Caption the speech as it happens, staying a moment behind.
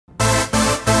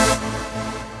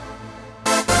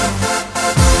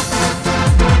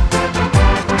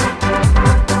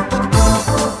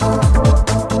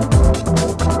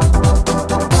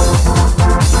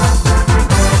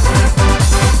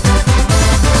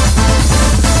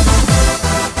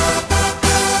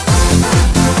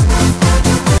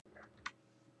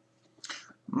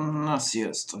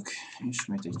Sziasztok!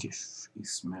 Ismét egy kis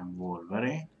X-Men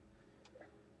Wolverine.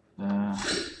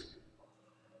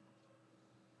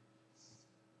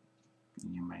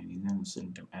 Nyilván innen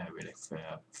szerintem elvileg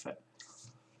fel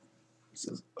ez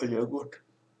az anyagot.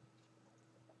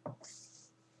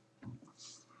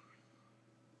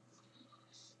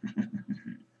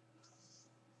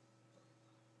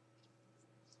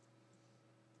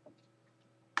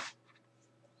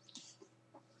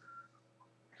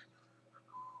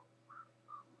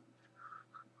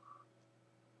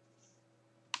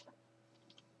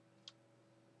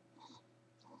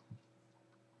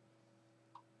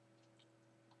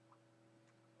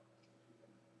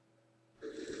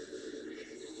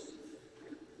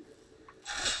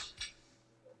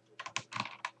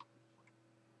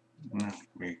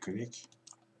 Működik.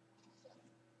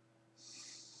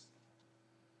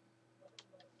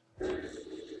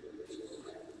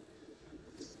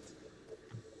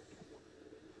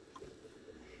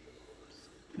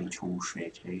 Egy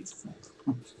húsvét hétfőt.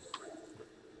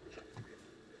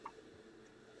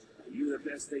 You the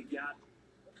best they got?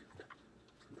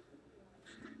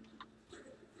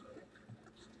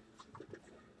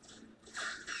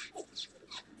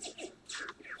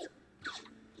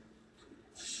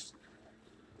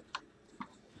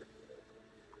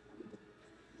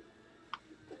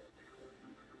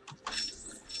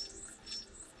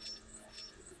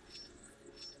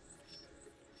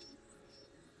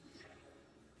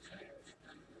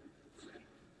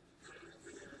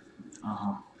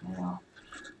 Aha, ja.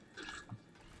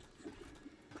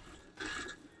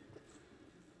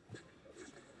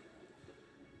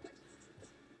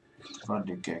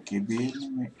 Addig kell kibírni,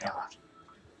 még elvár.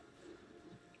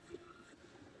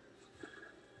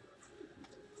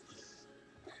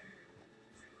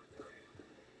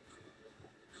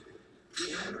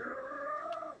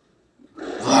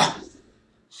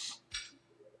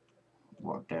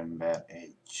 Volt ember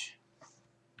egy.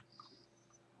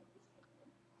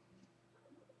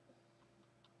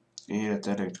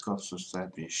 Életerőt kapsz a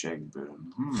szerzésekből.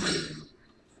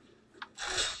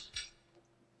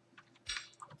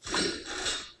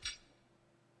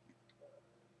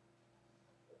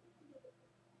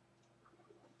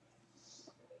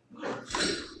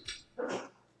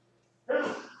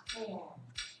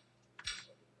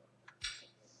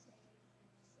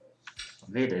 A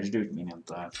véres dűt még nem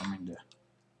találtam minden.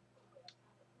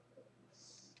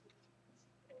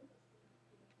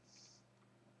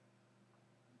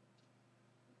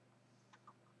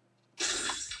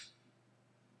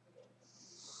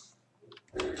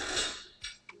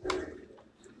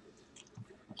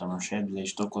 Ha a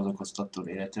sebzést okozok, azt attól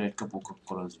életerőt kapok,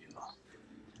 akkor az jó.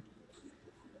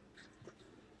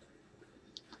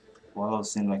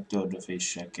 Valószínűleg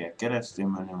tördöféssel kell keresztül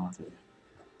mennem a fő.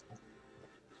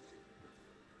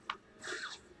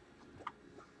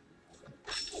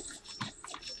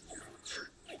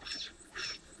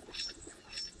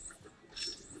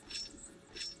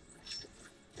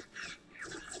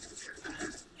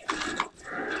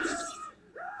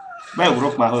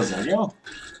 Beugrok már hozzá, jó?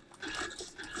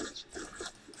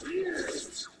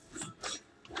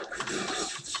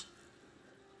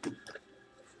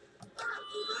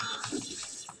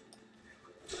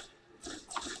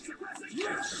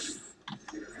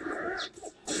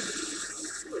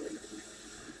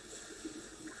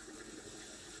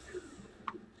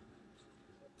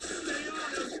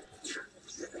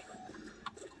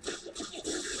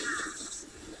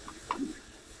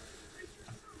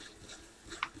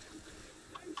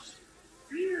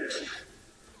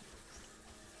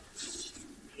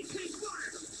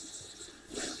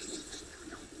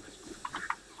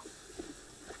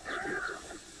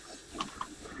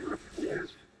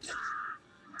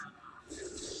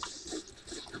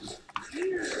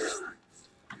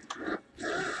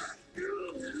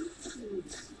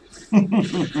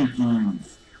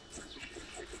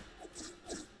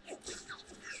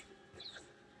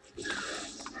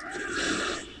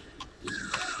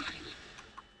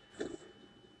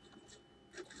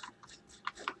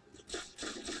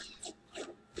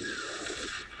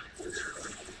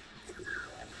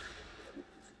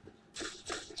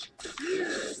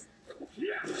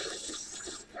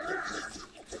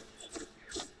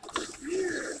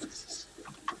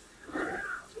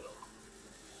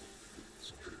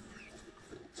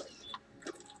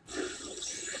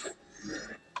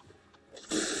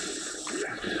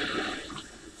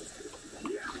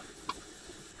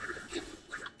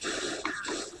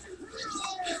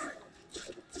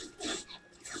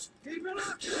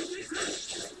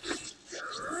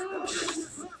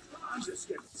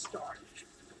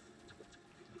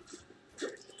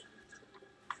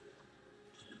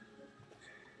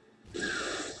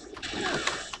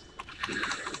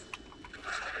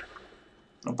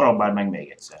 próbáld meg még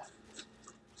egyszer.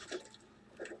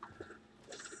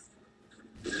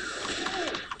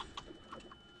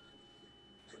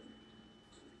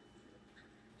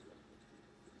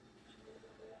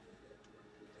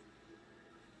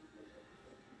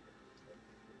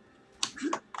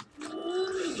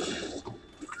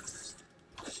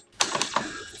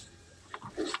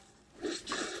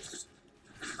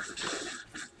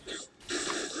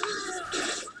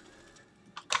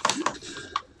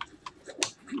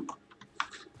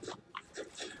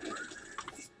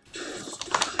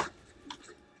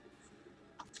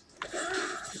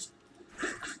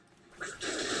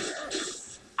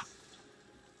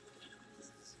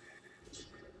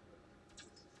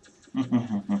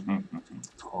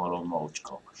 Halom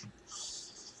maucska.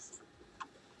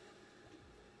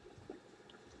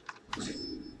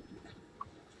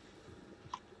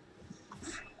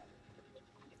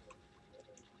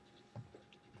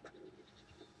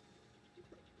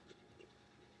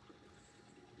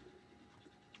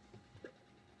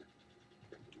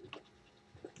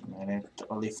 Mert itt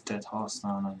a liftet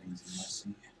használna, nézzük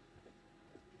messzi.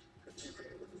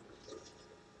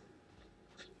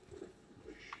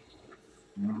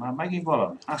 Már megint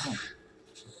valami. Aha.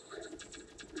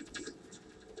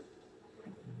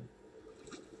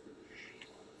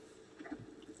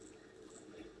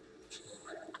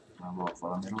 Már volt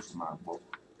valami rozsmákból.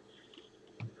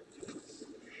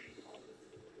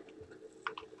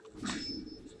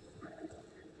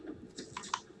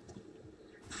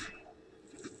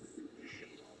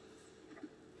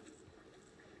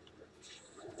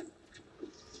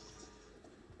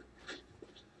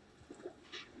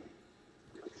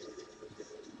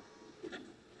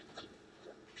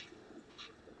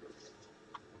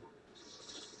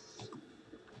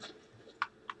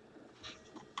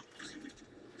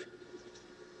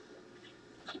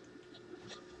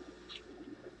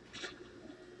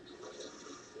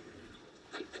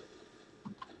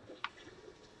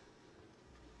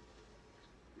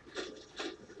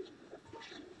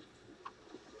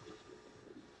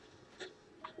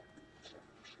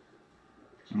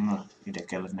 Na, ide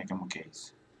kellett nekem a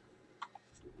kéz.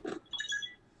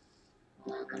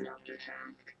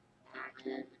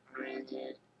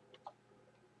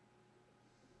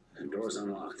 The door's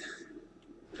unlocked.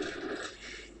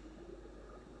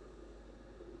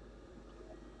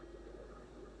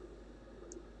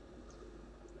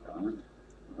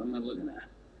 What am I looking at?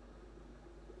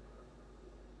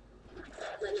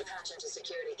 Let me patch into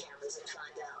security cameras and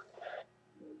find out.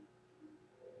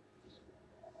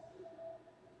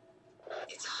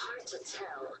 It's hard to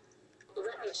tell.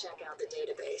 Let me check out the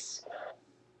database.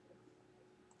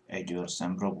 Egy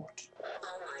őrszem robot.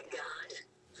 Oh my god.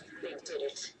 They did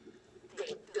it.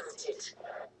 They built it.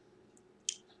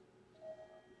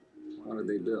 What did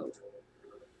they build?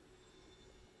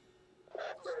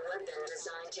 A weapon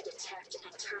designed to detect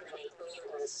and terminate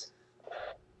mutants.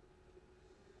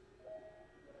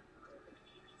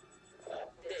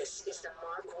 This is the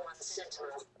Mark I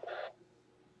Sentinel.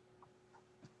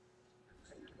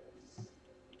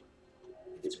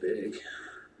 It's big.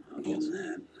 I'll give them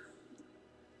that.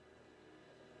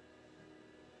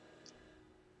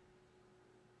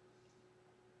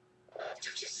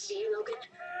 Don't you see, Logan?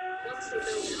 Once they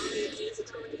build an army of these,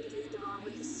 it's going to be the end of our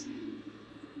race.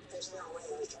 There's no way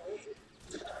we can win.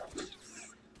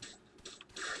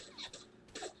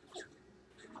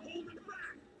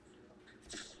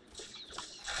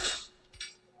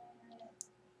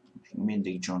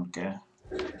 Mindig John kell.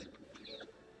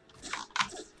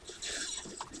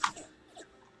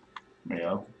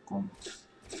 Jó, kom.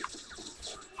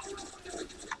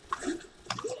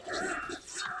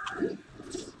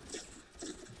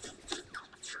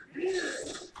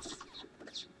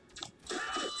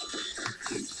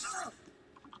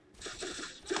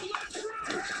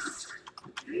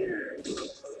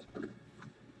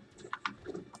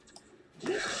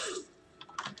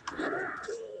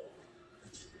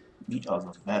 Mi az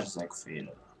a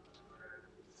berzegféle?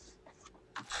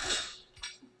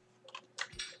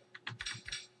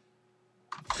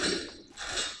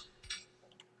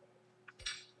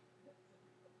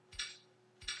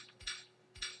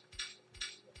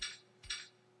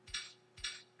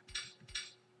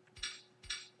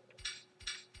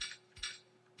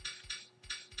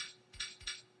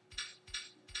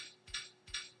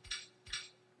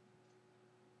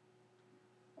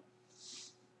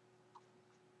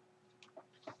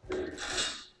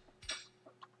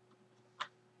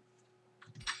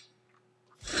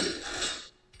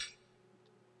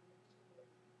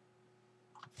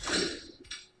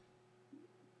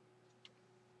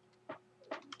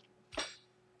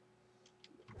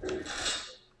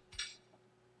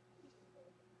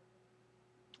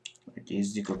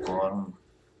 Kézzik a karom.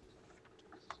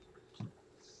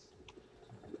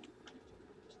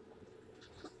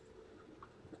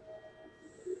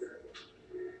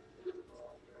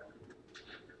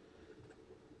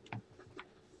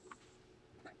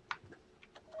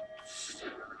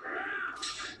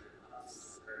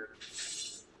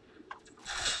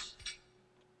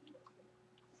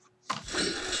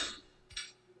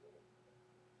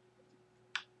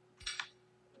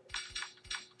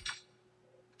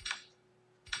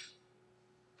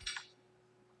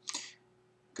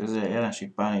 Közel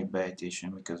jelenség pánikbejtése,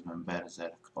 miközben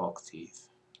berzerk aktív.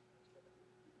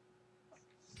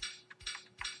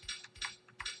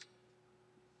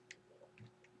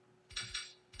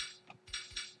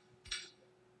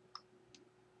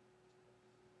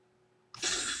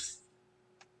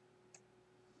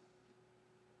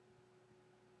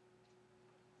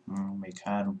 Még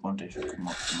 3 pont és akkor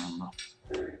maximumra.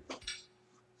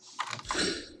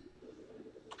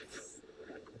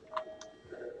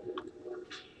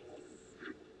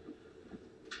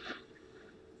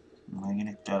 Megint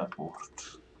egy teleport.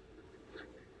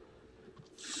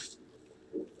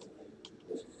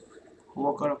 Hova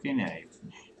akarok én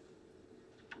eljutni?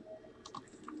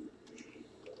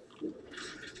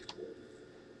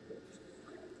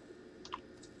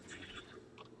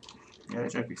 Gyere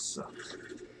csak vissza.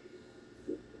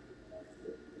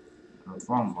 Ott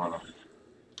van valami.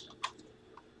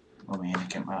 Ami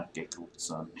nekem át kell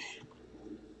kruccanni.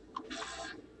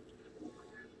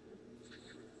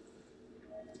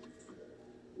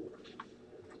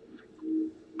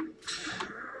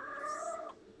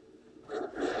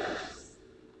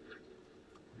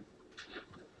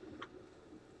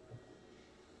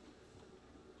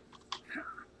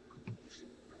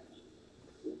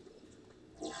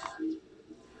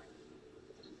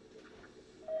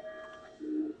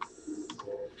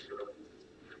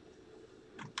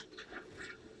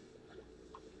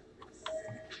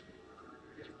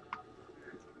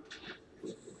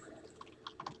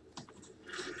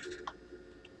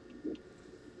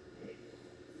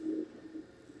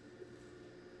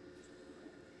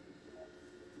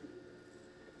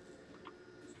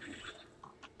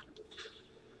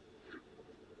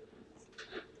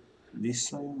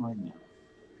 Visszajön vagy nem?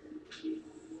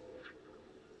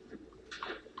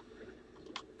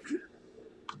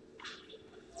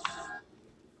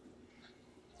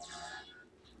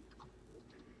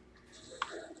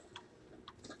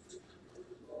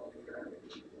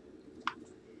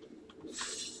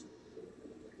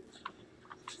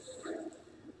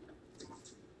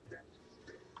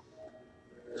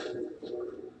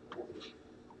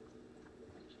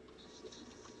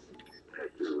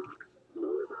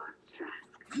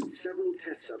 Several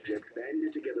test subjects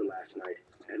banded together last night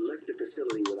and left the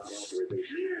facility without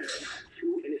authorization.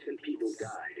 2 innocent people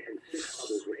died and 6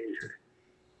 others were injured.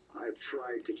 I've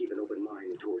tried to keep an open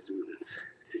mind towards mutants,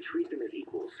 to treat them as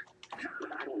equals,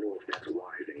 but I don't know if that's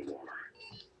wise anymore.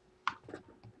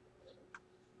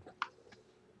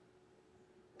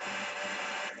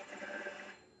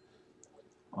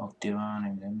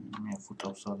 Aktiválni, de milyen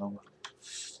futószalagot.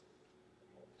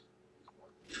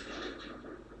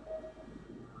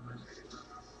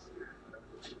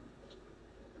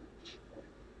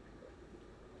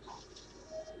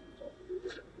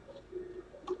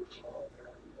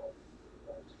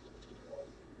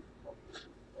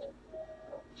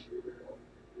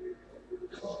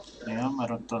 Ja,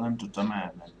 mert ott nem tudtam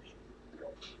elmenni.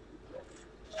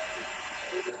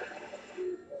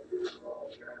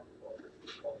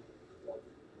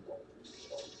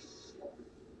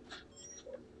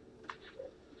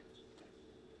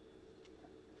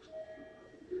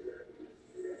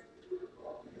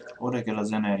 Oda kell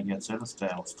az energiacél, azt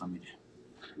elhoztam ide.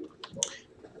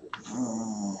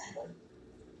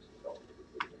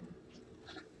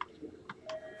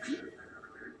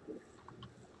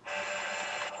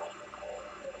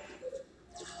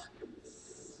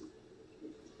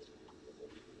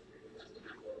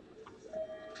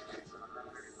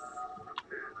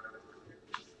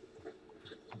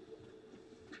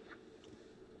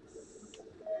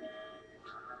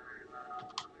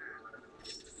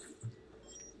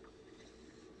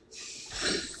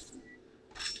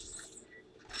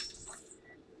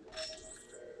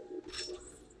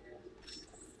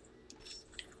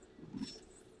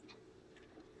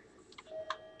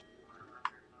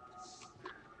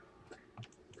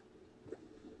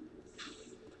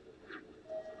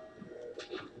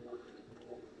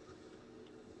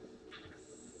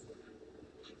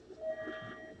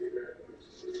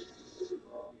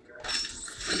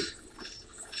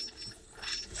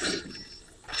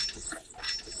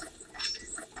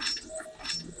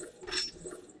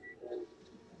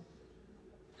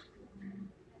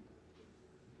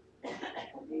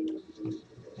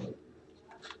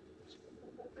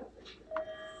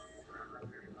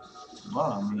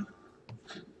 valami.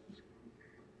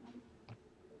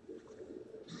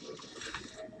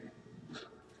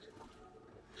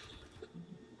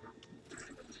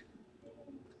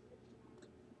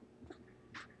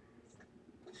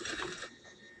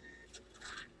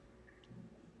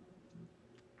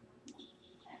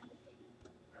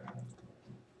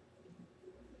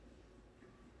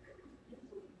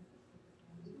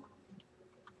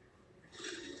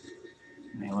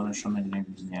 Nyilvánosan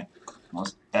megbízják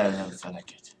az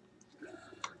ellenfeleket.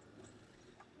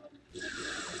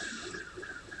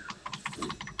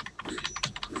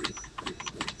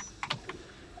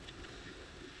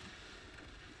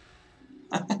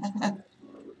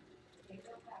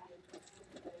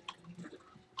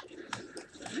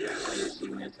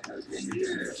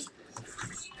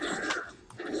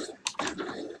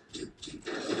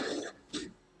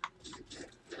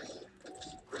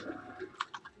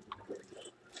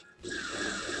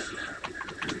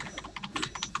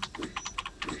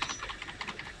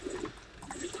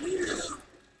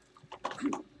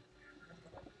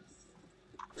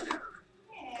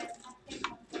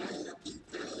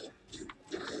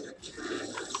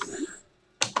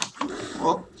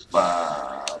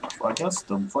 Hoppá!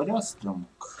 Fagyasztunk.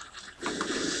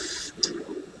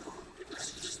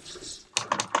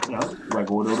 Ja,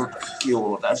 megoldódott.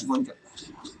 Kiolódás mondja.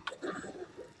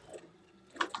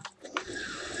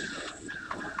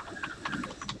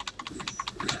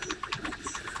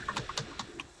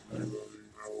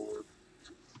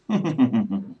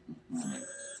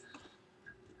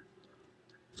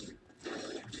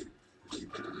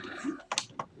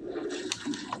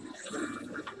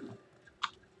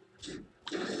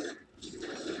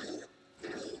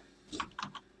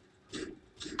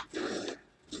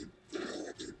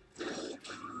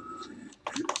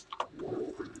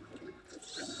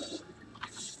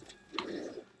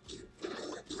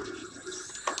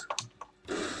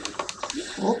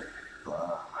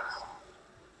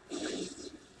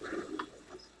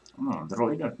 A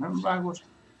droidet nem vágod?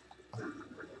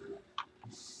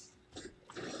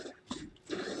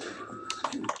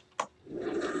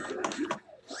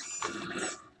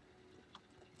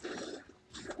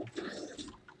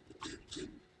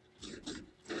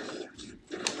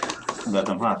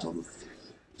 Lehetem hátul.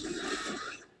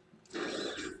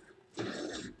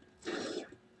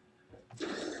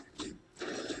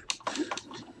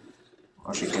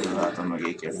 Ha sikerül hátam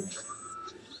mögé kerülni.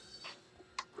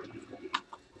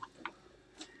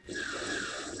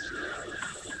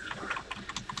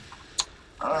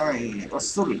 Aj,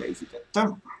 rosszul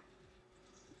ideifítettem.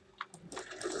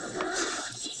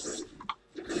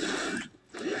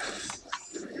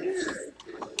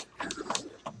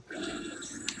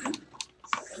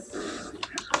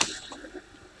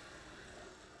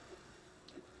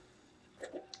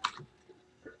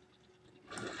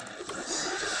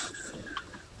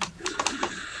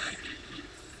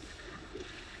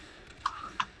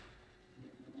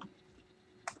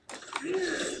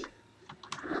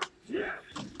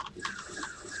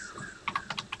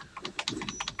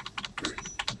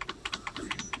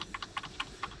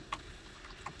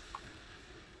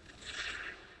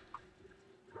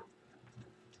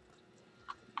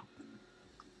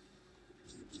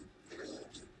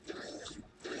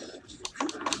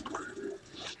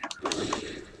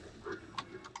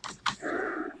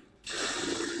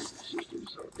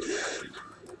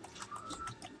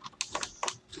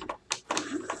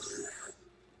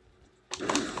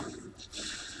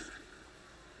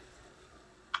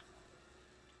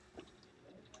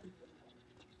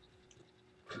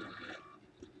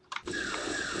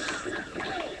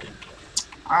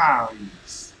 Áj!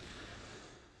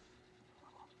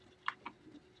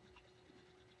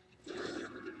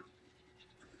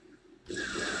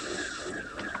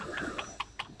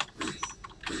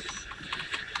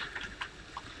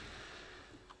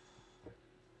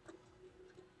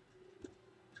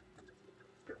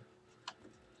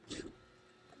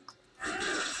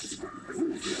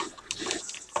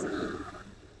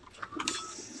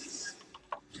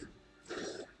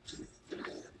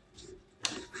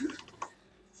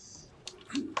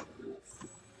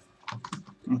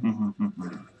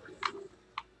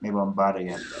 Mi van bár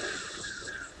ilyen?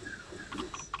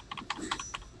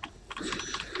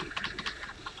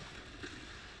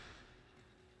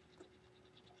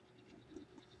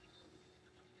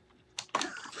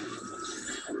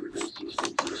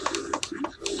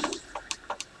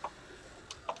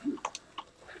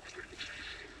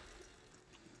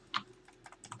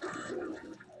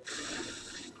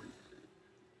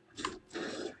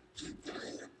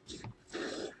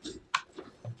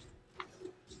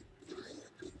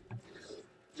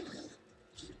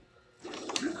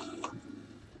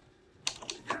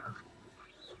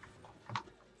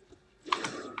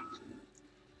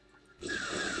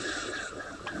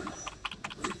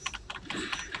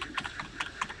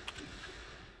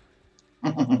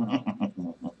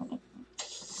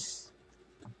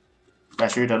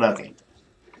 Shoot a lucky.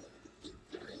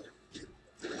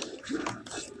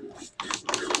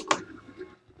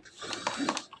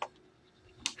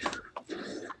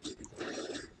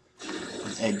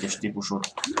 Az egyes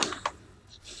típusot.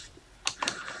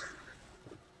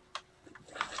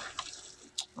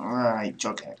 Áj,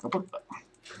 csak elkapott.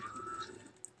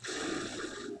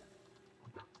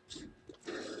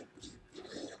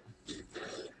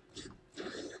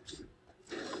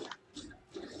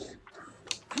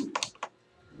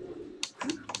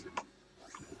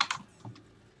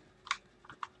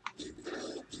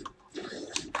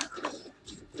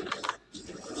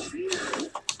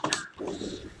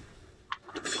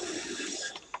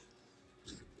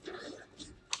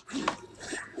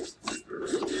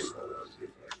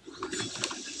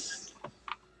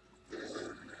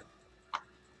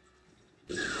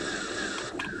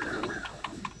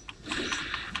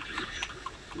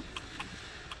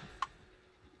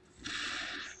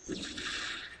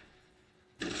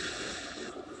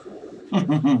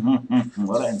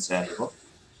 A rendszer jó.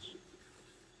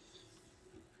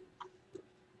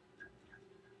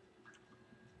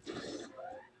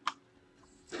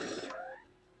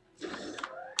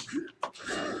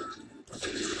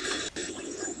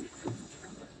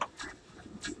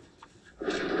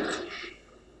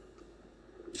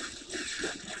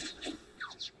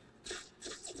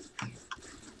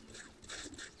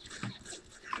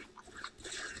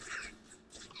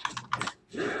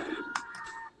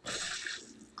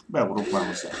 Beugrok már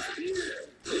hozzá.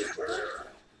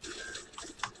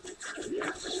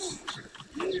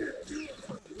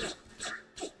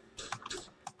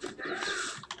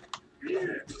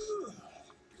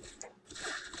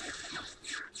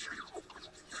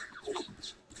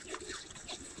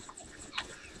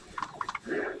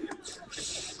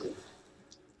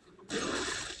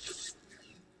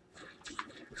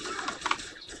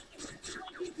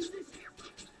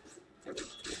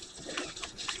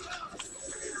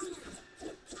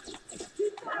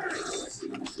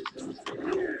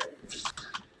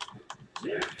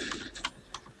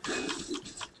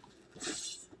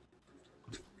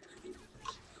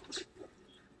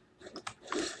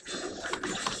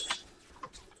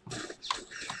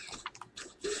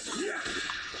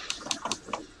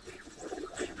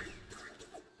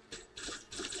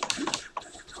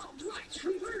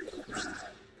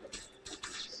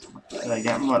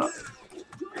 Elegem van.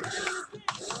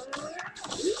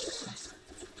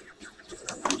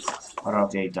 A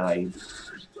rakétáig.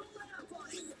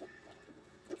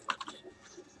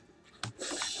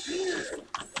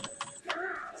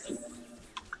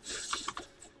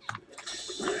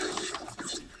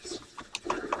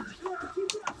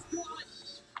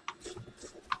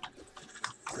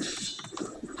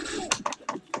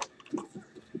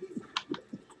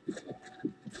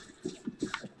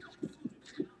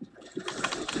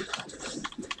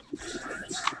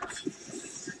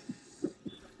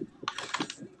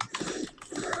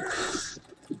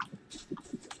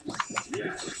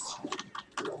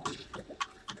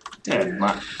 Tedd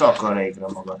már takarékra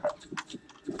magad. Hát.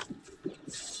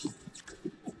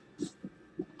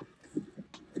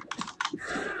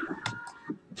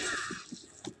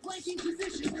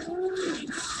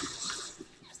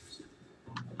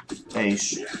 Te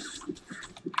is.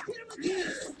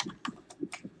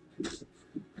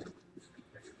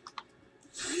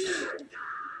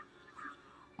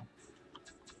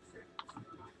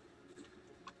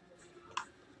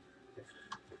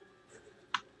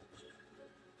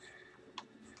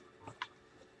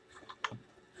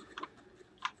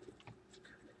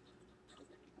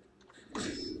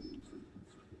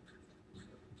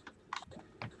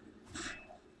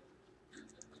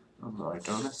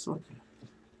 Rajta lesz ott.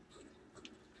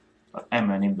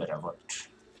 Emelni bele vagy.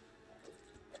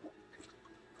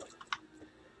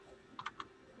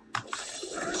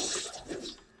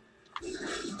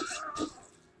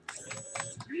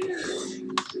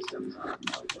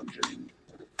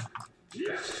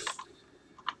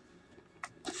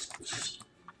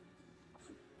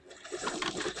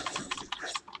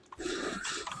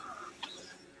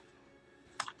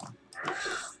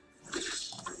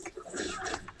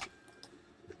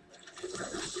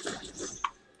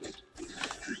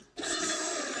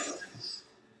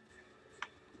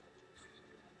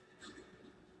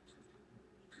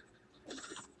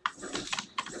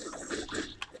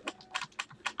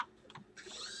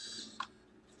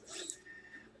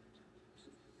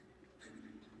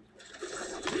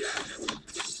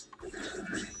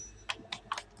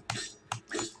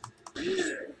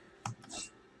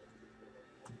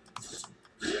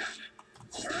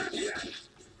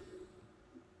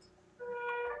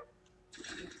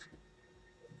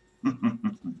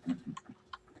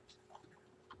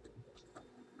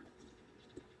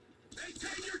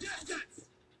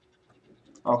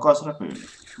 Akarsz repülni?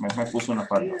 Meg megpuszulnak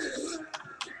padba.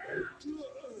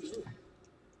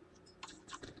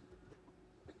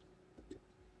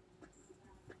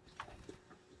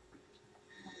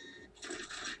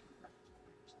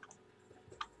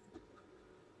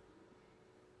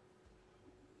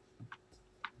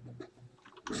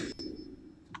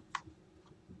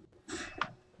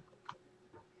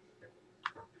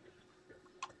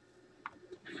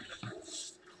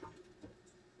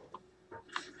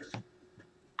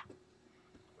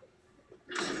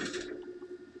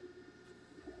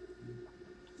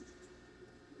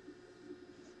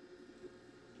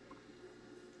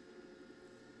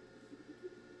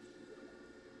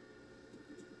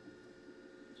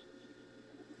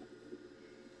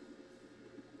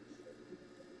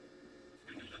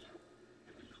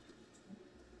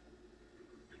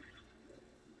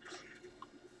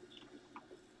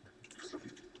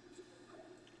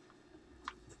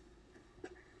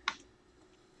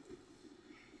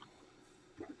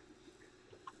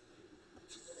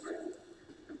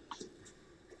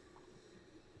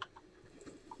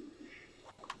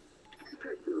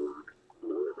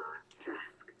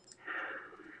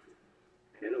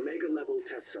 An Omega-level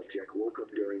test subject woke up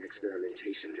during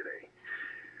experimentation today.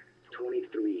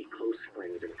 23 close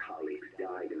friends and colleagues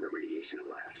died in the radiation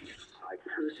blast. I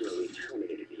personally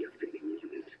terminated the offending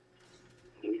mutant.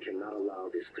 We cannot allow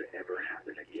this to ever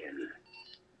happen again.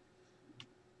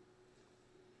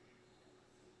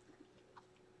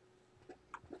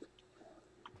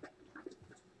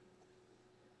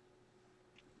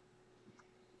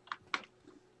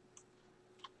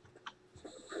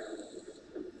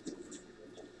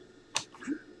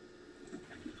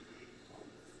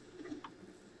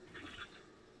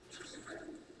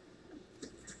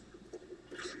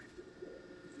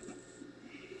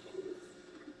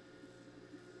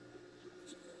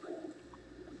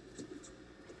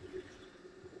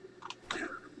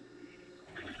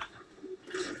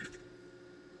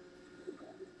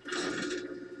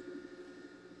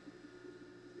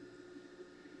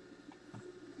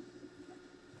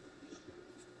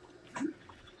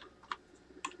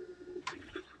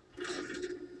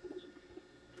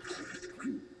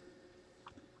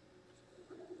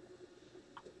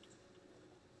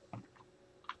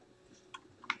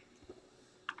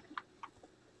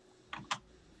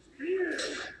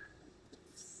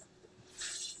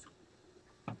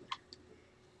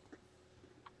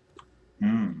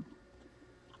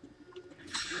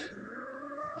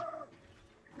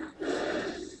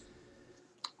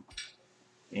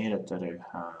 Életerő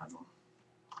 3.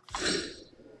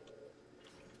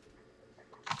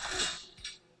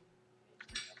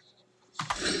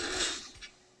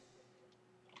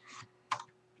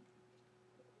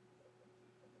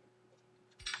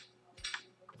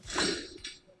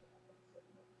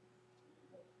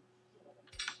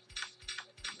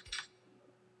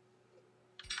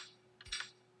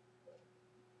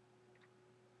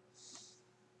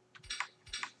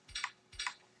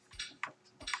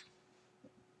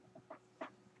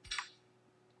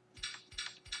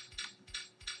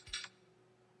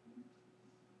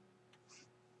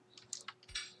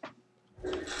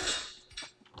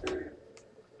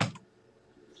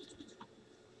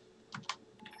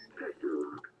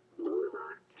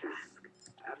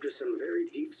 After some very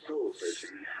deep soul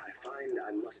searching, I find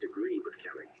I must agree with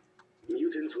Kelly.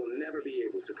 Mutants will never be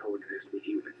able to coexist with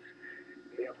humans.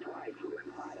 They are prideful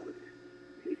and violent.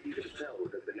 They see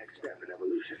themselves as the next step in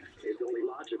evolution. It's only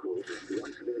logical that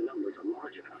once their numbers are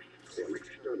large enough, they'll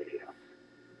exterminate us.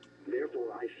 Therefore,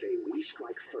 I say we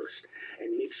strike first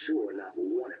and make sure not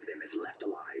one of them is left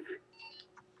alive.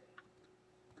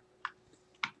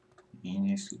 Így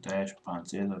néz ki, teljes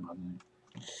páncélzatban.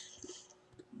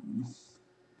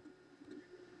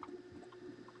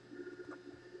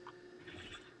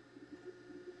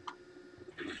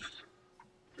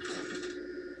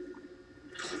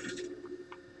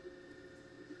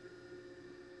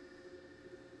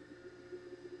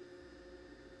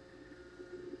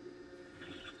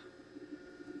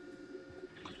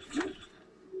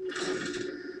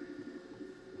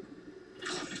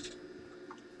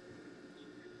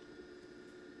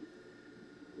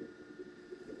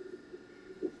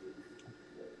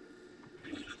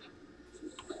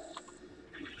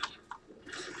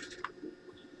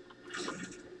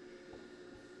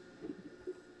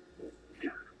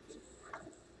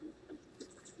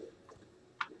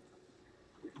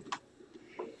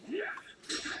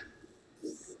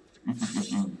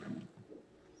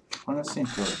 Van ez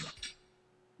szintén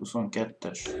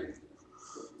 22-es.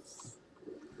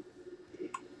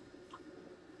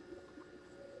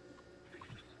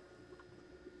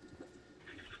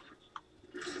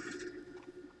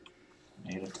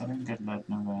 Renget lehet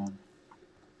növelni.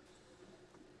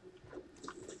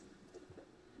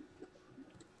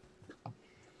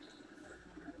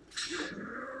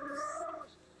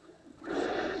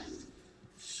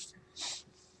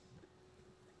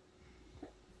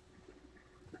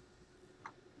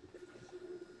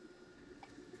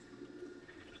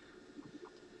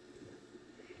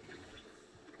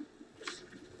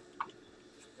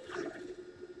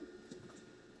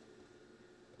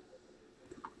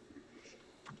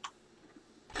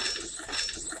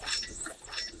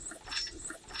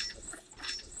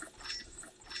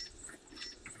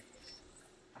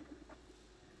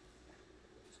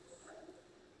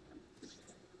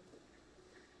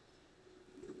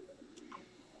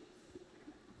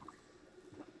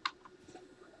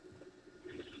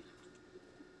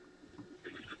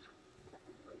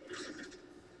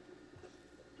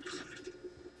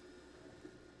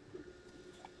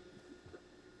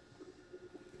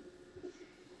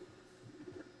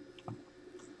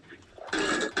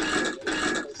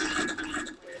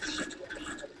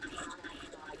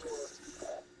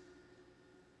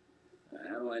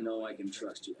 I know I can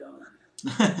trust you, Don.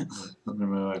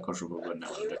 Nem elkasogok benne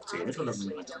van, de célra nem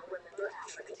meg.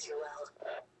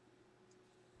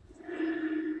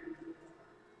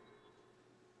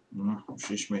 Na, és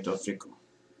ismét Afrika.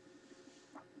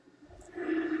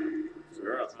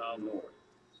 Girl, found more.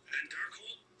 And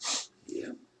Darkhold?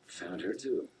 Yep, found her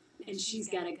too. And she's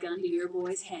got a gun to your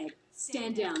boy's head.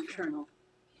 Stand down, Colonel.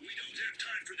 We don't have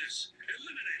time for this.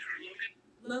 Eliminate her, Logan.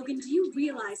 Logan, do you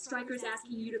realize Stryker's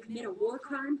asking you to commit a war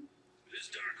crime? This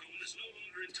Darkhold is no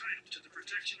longer entitled to the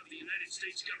protection of the United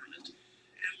States government.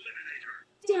 Eliminate her.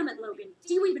 Damn it, Logan.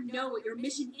 Do you even know what your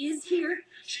mission is here?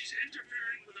 She's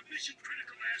interfering with a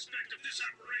mission-critical aspect of this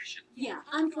operation. Yeah,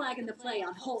 I'm flagging the play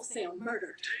on wholesale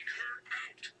murder. Take her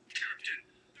out, Captain.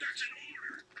 That's an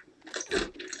order.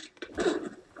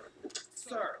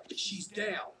 Sir, she's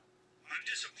down. I'm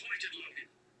disappointed, Logan.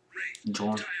 Ray,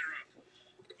 John. tie her up.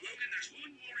 Logan, there's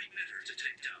one more emitter to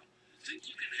take down. Think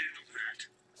you can handle that?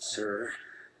 Sir.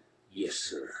 Yes,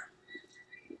 sir.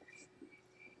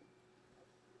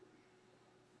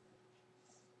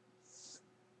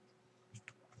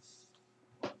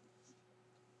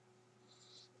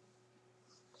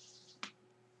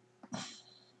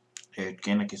 Őt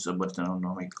kéne kiszabadítani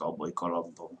onnan még cowboy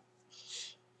kalapból.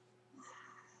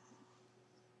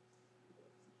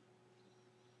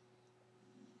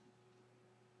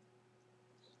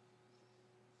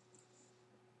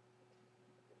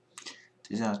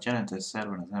 Jelentés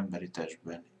szerven az emberi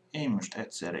testben. Én most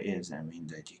egyszerre érzem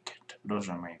mindegyiket.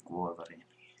 Rozsamék, Wolverine.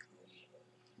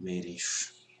 Vér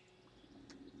is.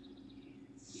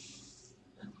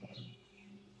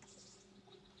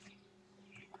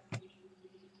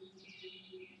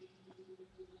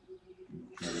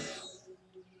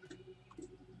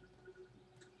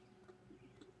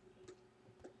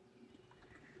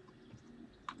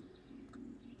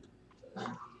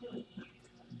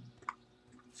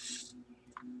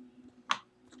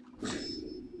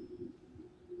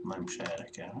 Nem se erre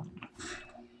kell.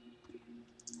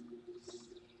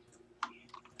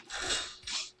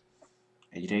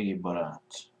 Egy régi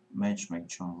barát. Match meg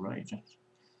John Wright.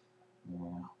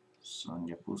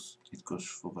 Szondja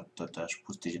titkos fogadtatás,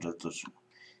 pusztítatos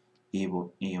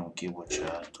ion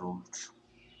kibocsátó.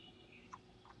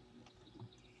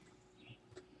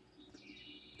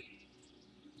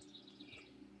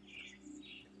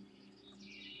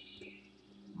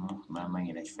 Már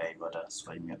megint egy fejvadász,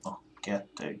 vagy mi a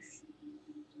kettős.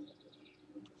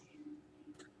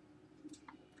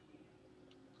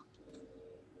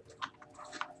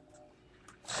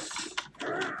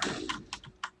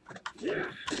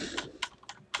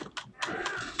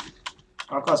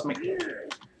 Akarsz még?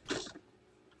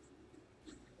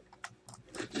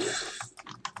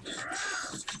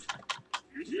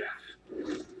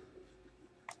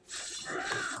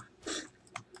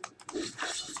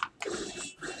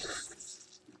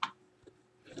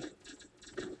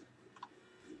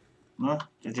 Na,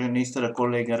 csak nézted a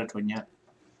kollégárat, hogy nyer.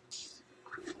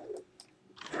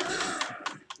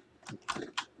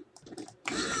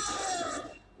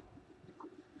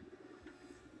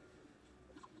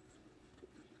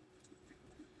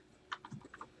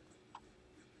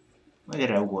 Na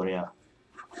gyere, ugorjál.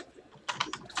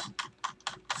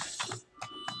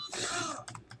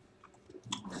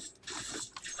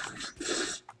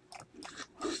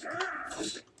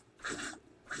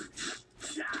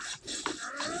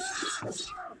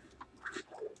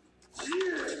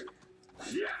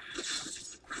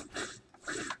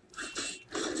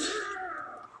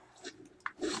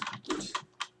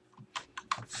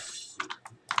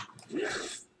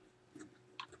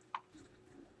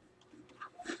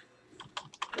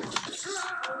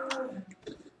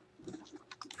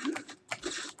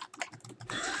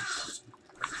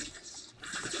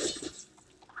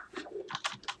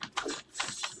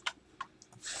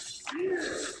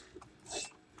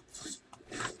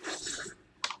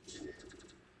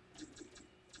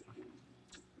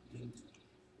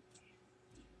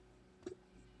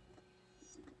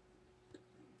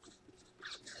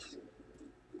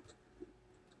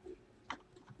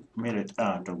 Mielőtt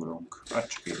átugrunk. Vagy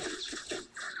csak így.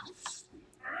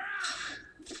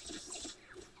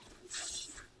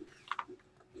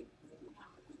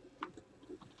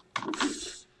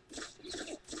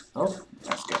 Hopp,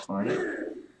 ezt kell majd.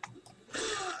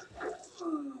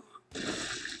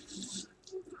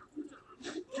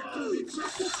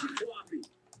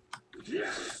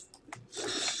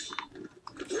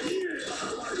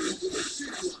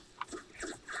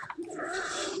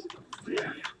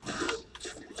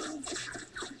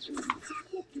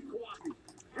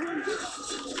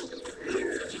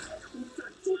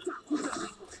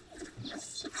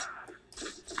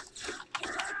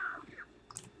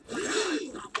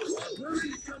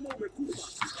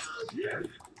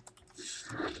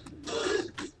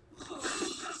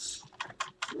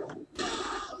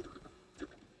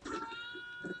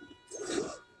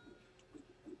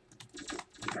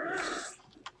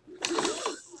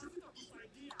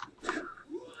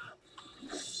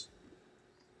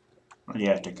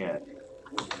 Gyertek el.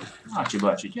 Bácsi,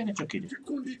 bácsi, gyere csak ide.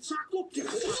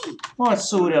 Hadd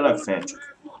szúrjalak fel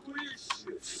csak.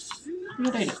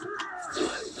 Gyere ide.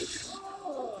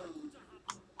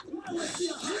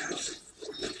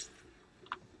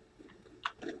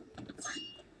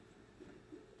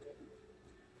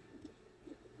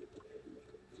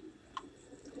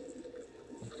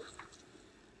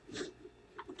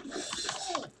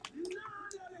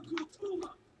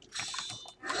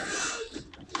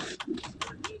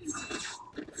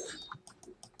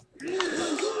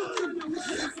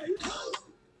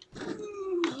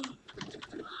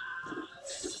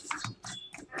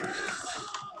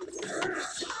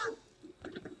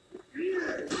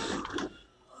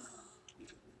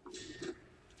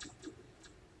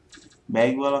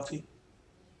 Beig valaki?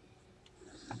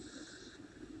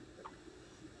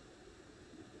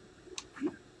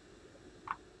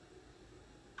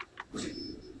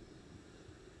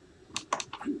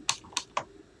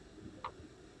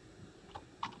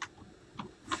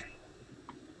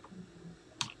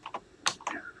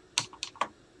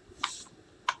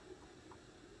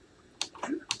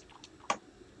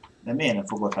 De miért nem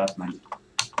fogod átmenni?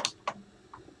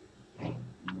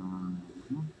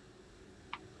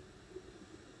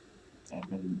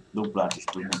 Duplát is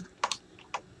tudnak.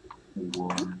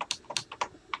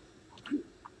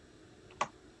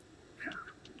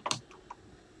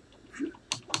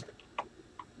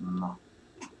 Na.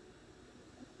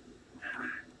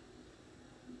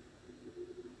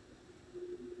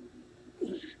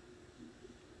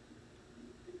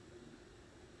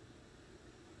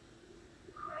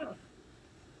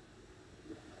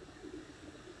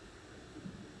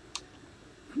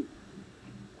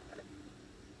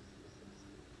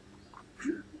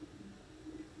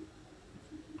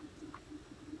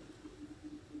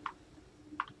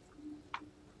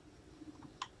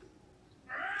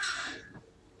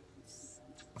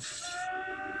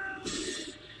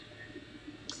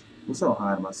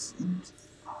 Hármas szint.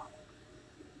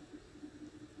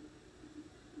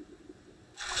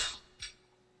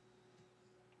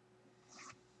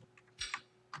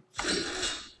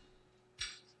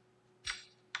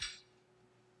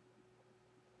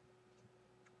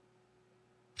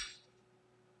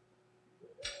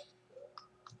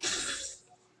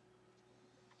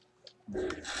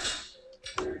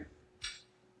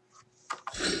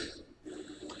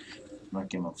 Meg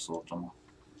kimaxoltam.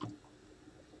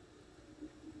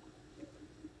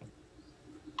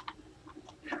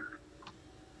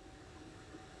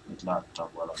 Láttam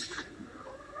valamit.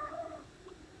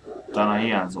 Talán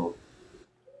hiányzó.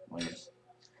 Vagy ez.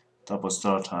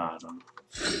 Tapasztalt 3.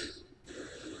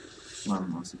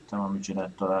 Nem, azt hittem, amit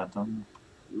csinált találtam.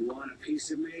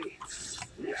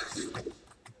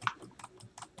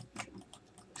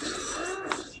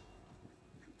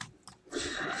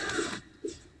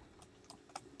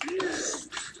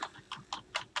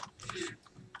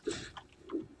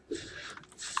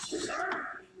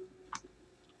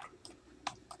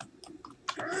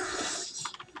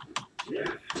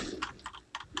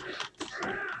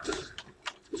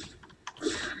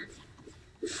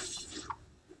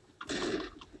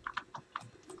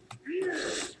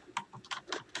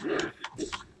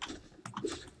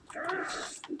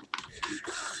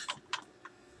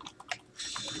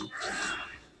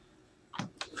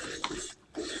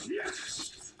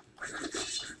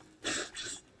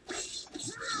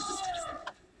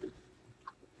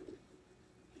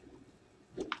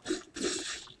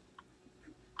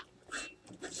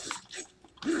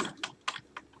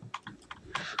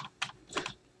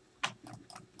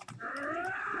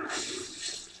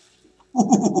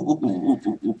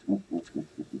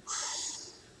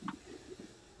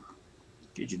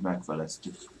 Kicsit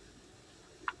megfeleztük.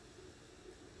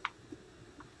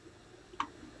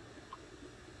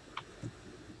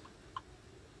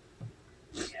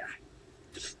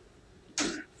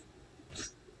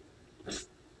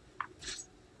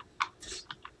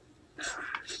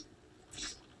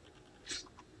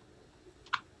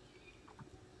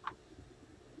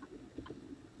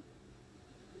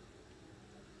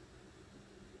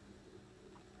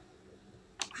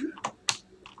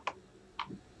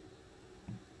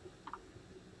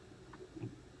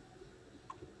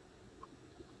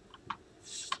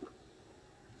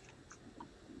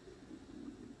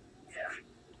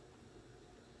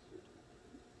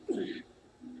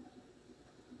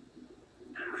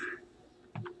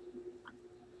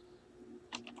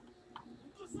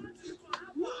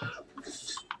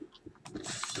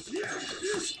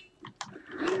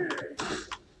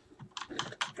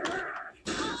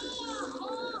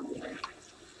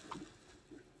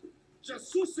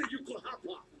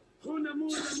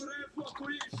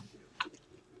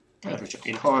 Erről csak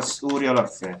egy hasz, úrjalak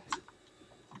fel.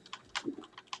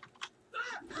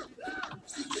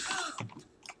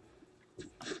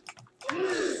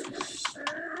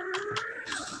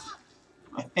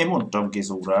 Én mondtam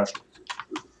kizúrást.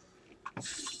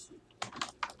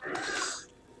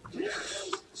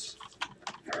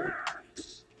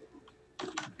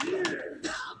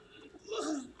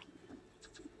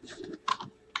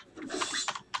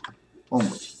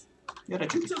 Gyere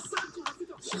csak itt.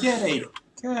 Gyere ide.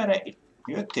 Gyere ide.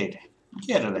 Jöttél ide.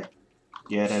 Gyere le.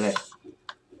 Gyere le.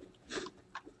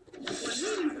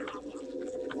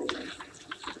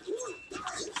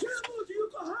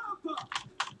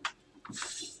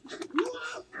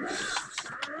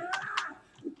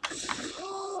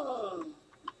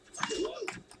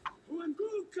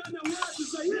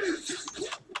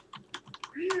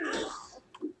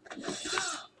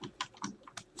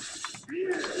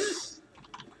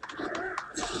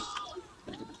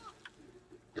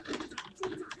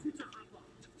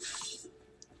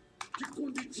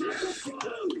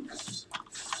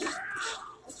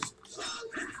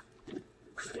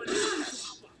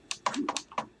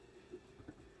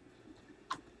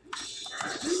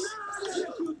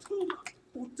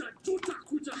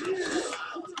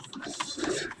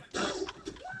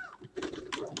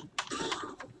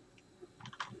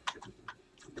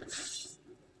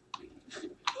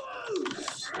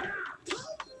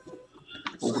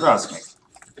 Ugrálsz meg.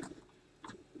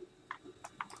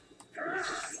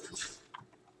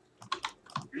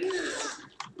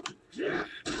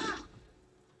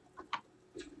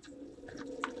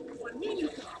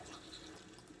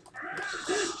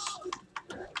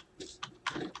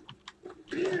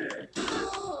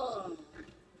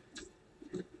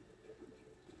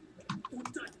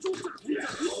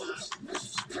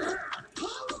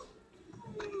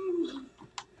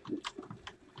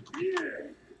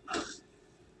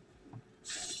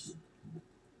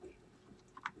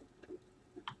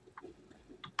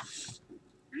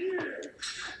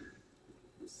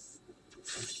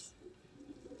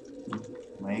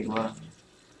 Még van.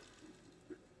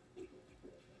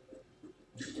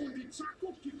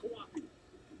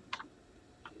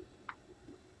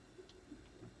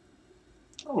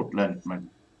 Ott lent meg.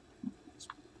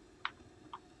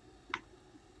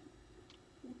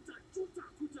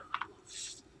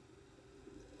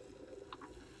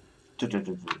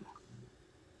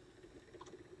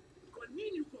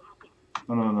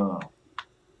 No.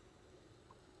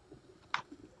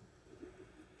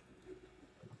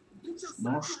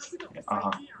 Most?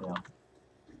 Aha, ja.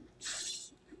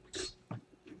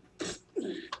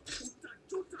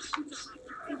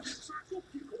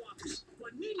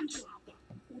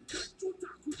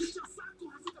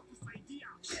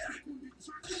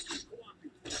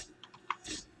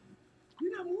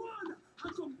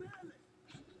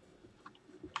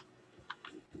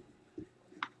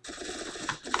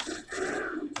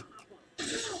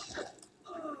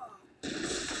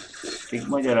 Kik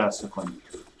magyarázzuk annyit.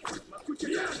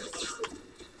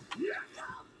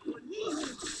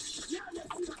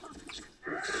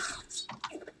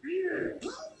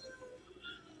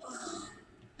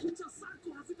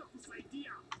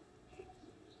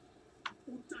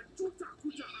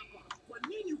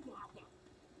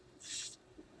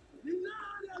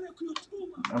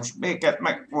 Most béket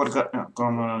megforgatni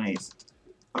akarom volna nézni.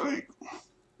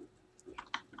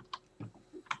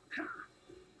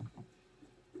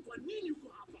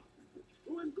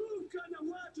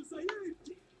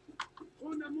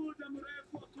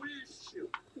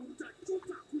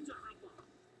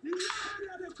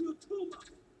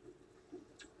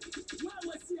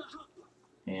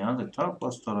 Ja, de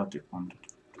tapasztalati pontot.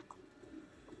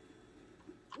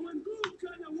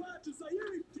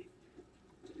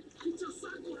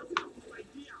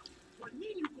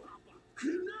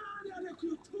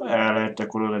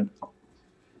 Ellehettek oda lenni.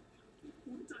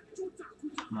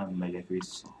 Nem megyek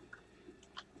vissza.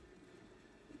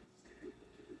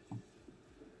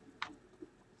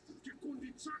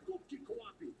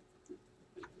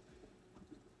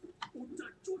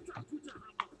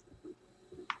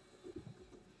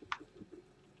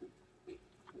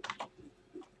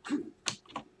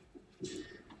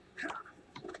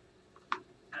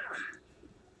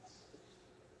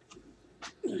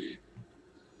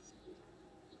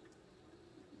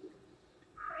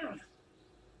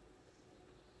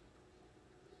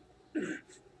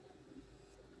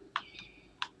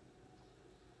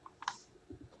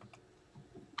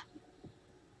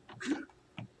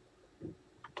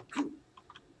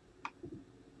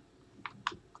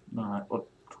 Na hát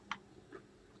ott.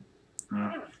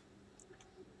 Ja.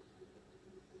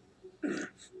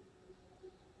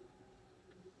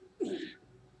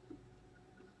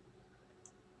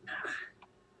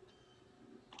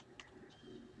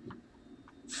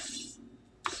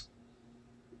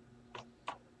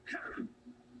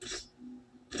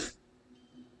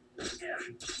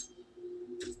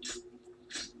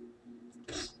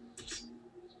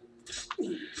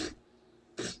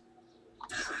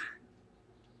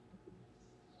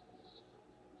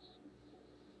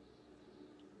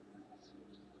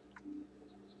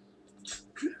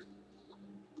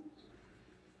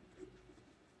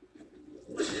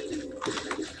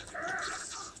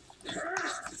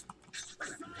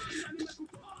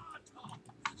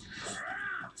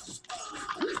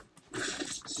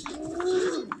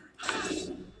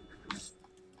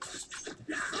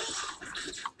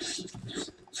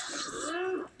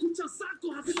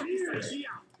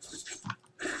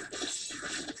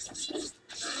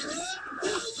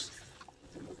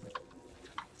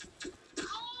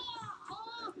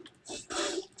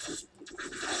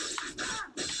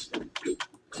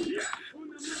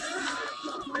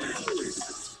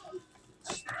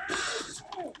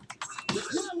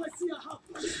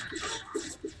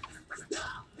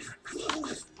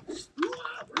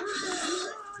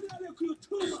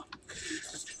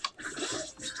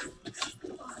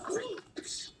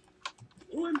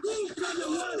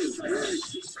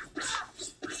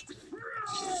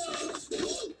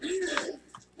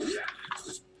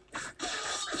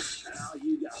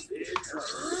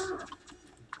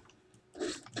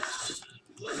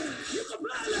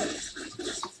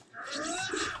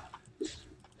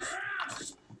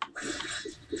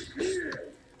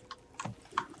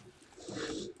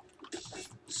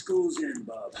 School's in,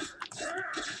 Bob.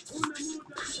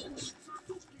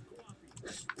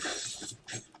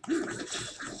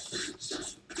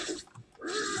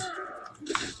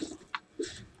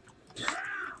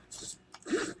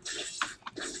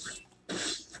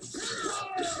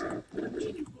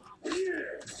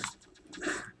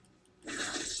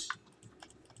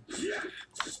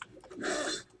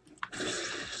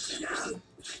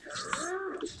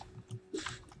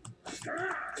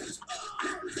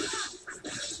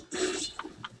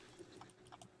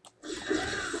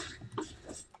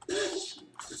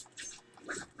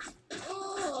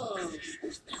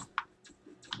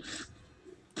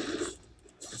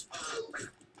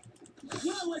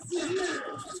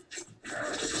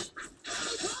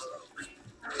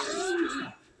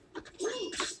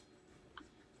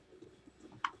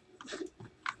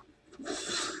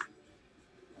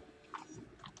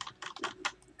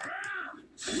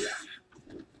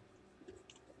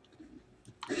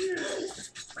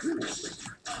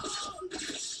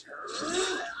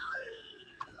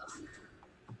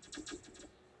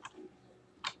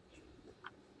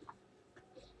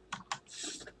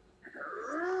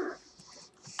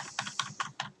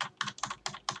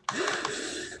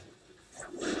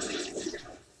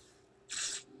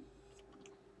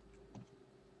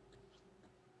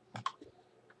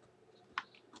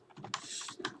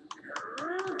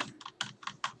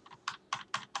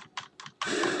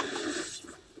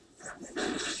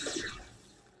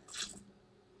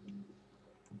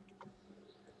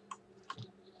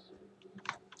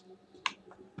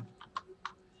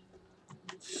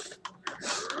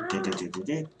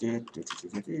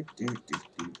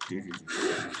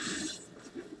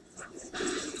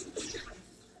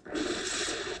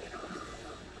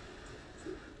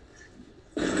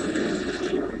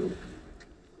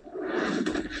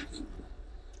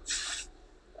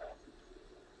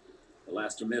 The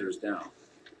last emitter's down.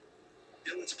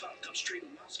 Then let's pop up straight on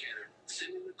mouse scanner.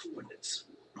 Send in the coordinates.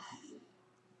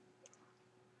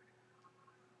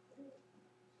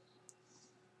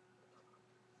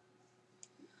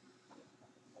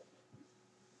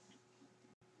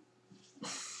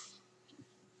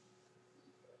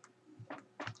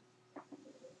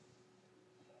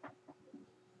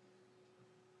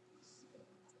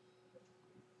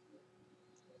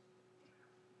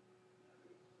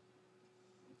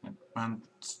 Már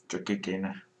csak ki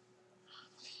kéne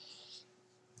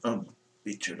a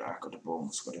picsorákat, a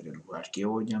bónuszkor előbb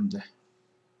kioldjam, de...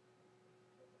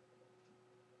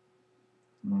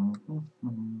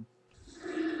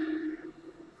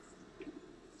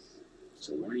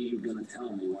 So when are you gonna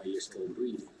tell me why you're still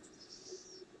breathing?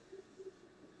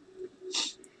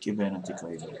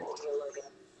 Kibernetikai Give it to you,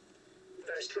 Logan.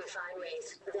 First refine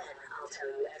Wraith, then I'll tell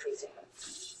you everything.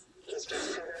 He's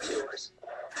just through those doors.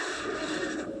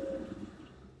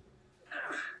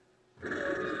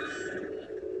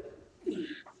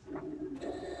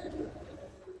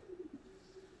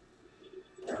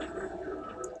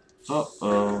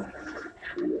 Uh-oh.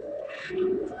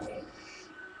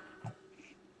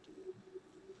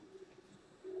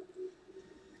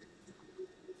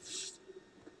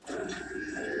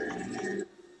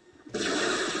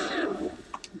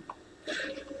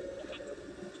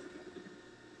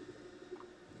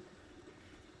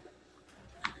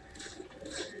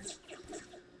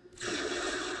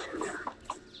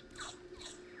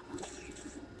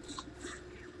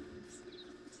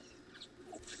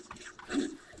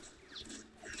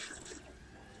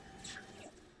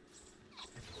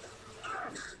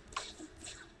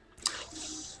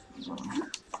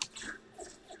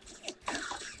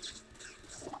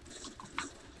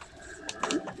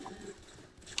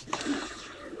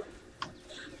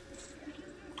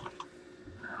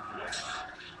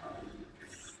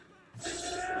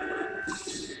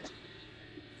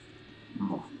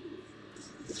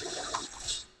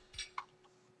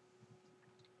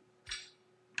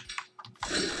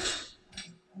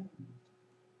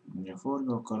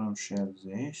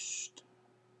 forgókaromsebzést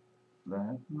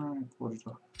lehetne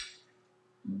fordítva.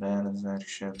 Berserk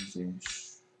sebzés,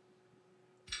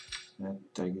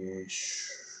 rettegés,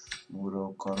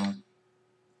 urókarom,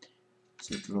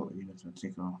 cikló, illetve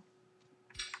cikló.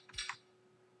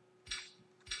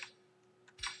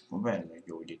 A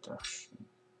belegyógyítás.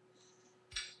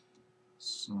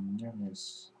 Azt mondja,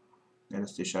 ez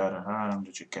fejlesztés ára 3,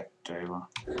 de csak 2 van.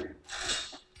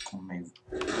 Akkor még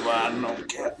várnom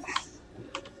kell.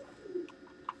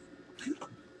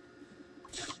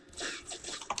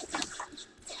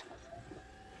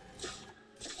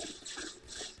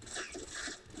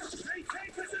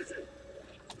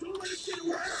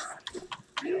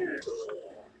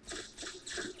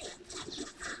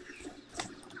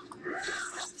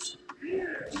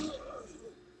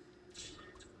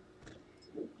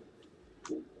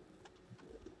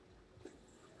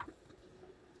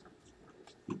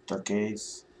 Itt a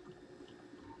kész.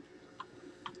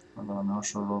 Valami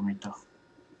hasonló, mint a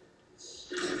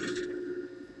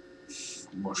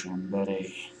Bos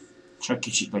emberé. Csak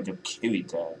kicsit nagyobb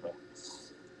kivitelbe.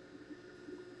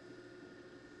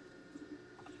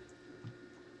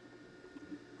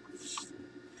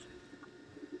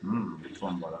 Itt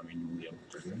van valami újabb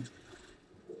utazó.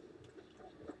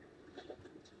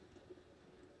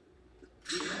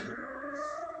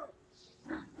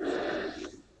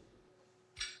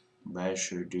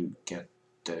 Belső dű 2.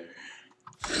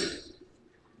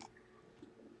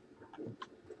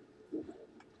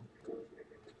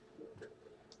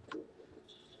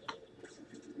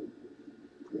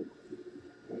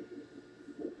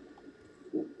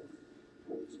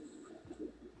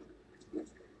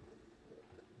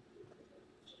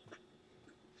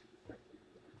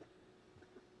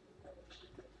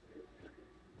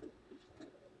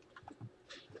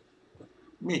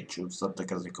 Mit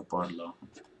csúsztattak ezek a padlók?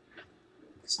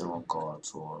 Össze van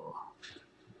karcolva.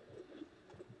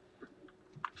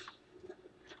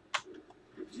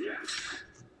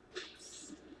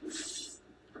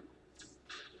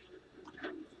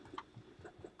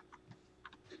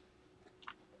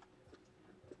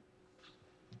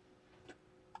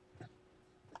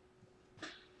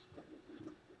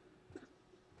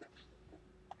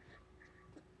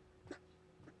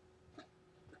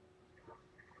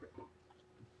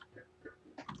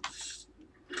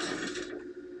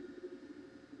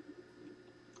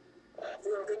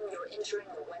 Entering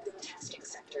the weapon testing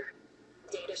sector.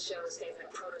 Data shows they've been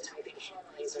prototyping hand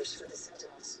lasers for the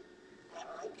Sentinels. That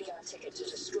might be our ticket to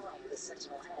destroying the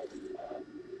Sentinel head.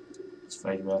 Ez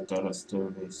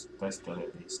fegyverterjesztő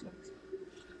tesztelő részlet.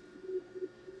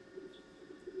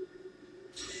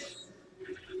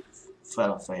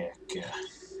 Fel a fejekkel.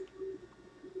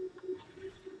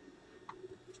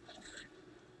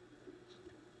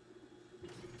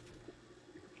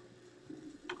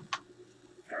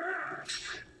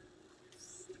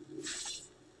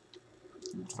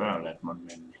 Fel lehet majd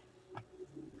menni.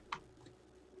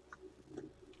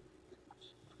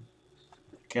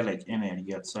 Kell egy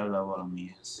energiacella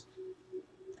valamihez.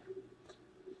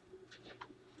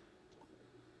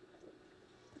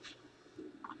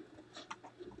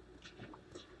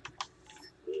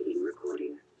 Meeting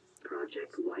recording.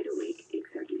 Project Wide Awake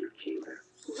Executive Chamber.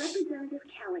 Representative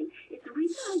Kelly, it's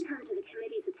recently come to the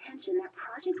committee's attention that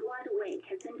Project Wide Awake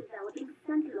has been developing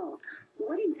Sentinels.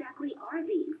 What exactly are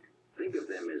these? Think of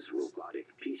them as robotic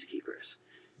peacekeepers.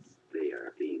 They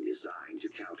are being designed to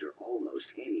counter almost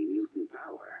any mutant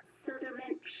power. So they're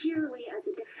meant purely as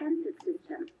a defensive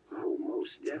system. Oh,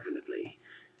 most definitely.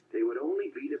 They would only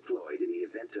be deployed in the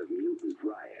event of mutant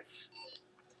riots.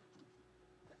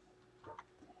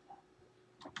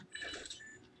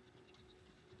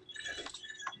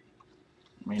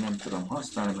 Még nem tudom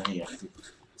használni, mert hiányzik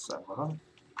számomra.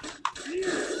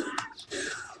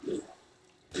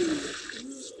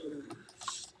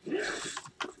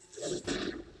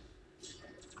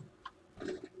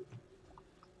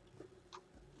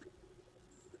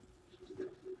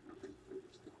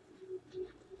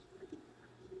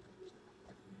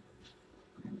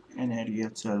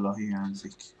 Energiacella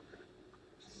hiányzik.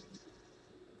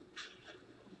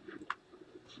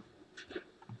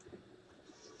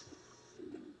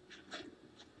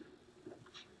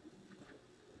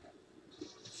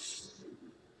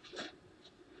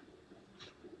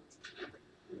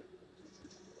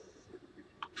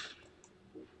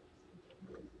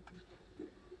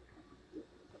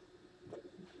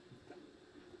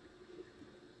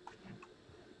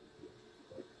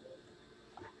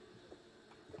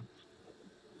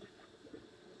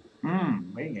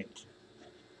 Még egy.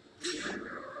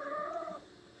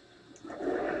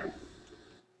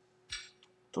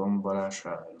 Tombolás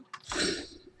áll.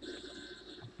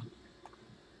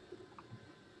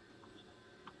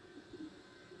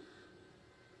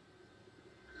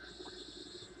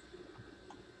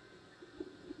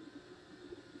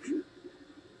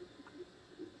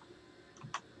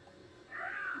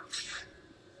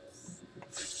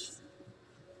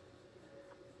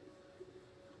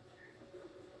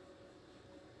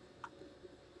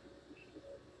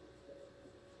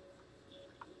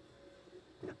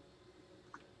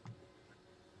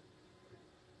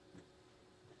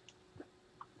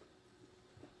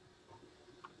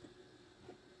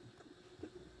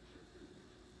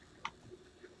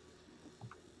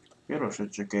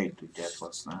 Pirosat csak egy tudják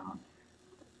használni.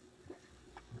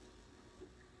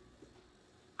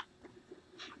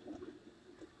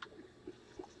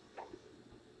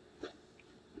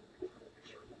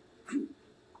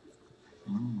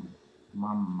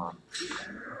 Mamma.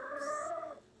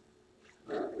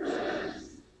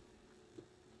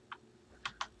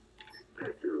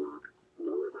 Personal log,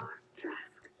 Lower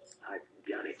task. I've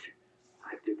done it.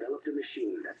 I've developed a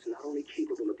machine that's not only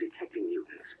capable of detecting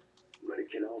mutants, but it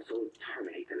can also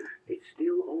terminate them. It's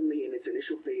still only in its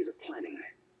initial phase of planning,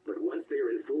 but once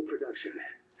they're in full production,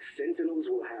 Sentinels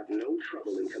will have no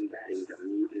trouble in combating the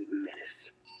mutant menace.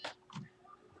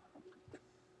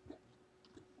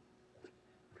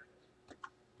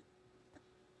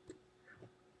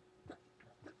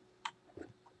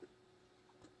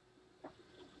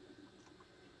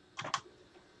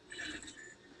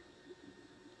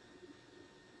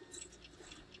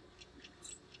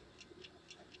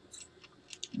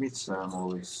 Mit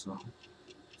számol vissza?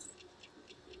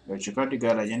 Vagy csak addig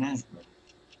áll egyenesben?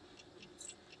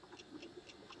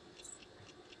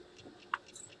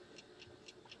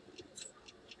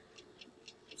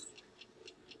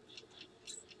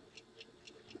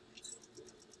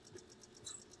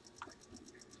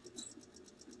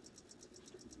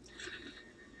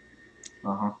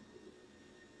 Aha.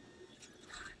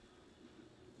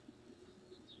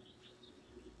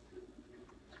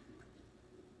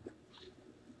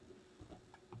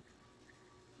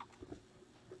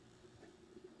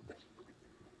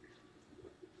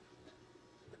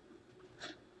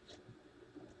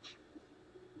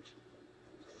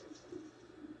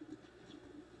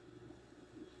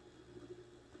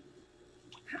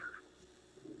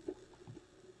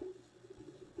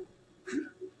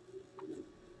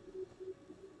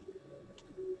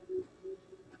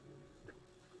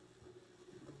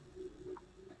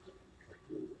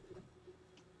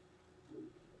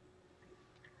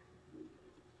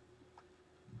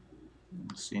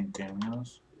 Szintén mi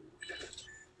az?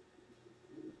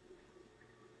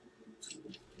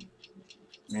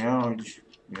 Ja, hogy...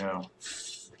 Ja.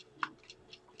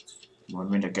 Majd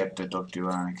mind a kettőt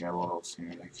aktiválni kell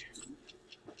valószínűleg.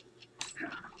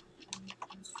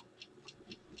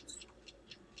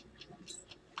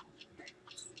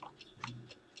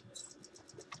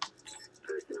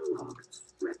 Personal log,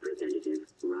 Representative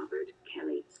Robert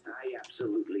Kelly. I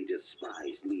absolutely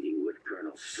despised meeting with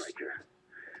Colonel Stryker.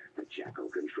 The Jackal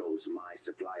controls my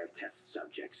supply of test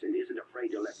subjects and isn't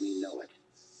afraid to let me know it.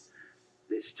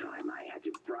 This time I had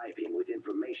to bribe him with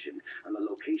information on the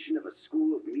location of a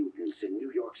school of mutants in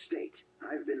New York State.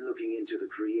 I've been looking into the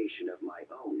creation of my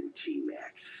own Team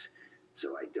X,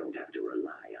 so I don't have to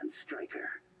rely on Stryker.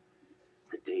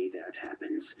 The day that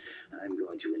happens, I'm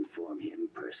going to inform him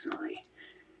personally,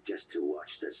 just to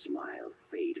watch the smile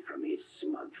fade from his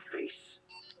smug face.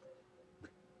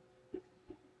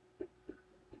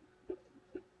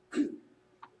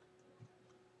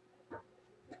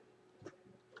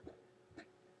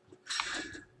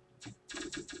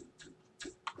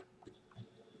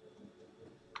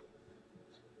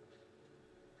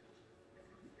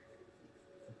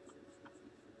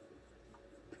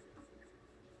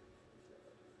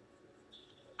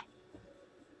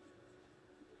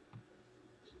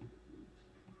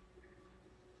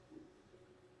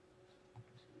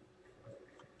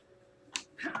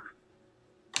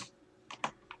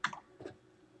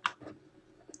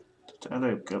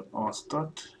 Előbb kell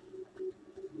aztat,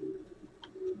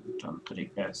 utána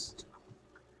pedig ezt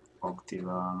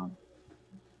aktiválnom.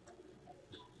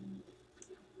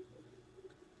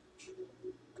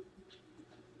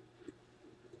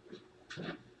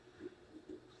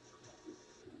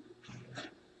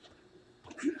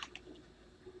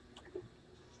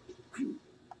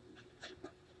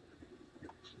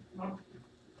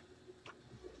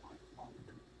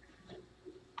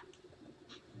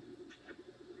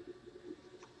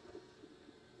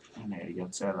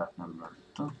 Energiacellát nem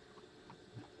láttam.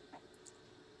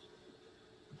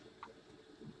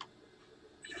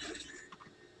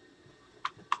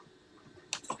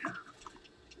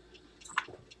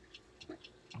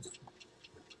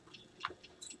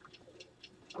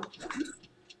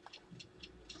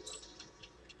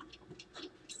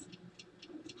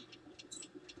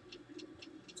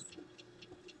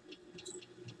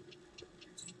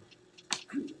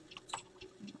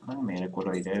 Nem érek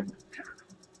oda idejében.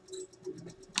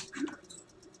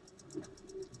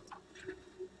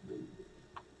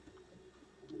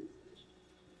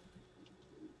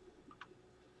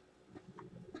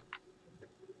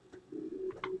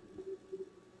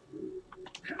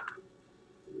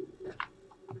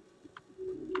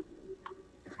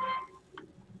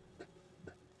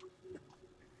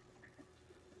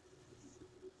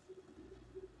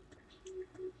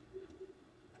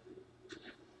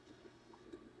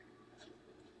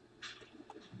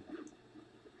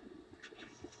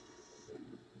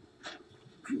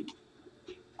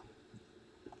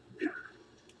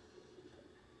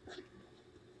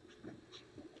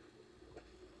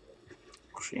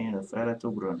 Most én ide fel lehet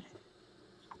ugrani.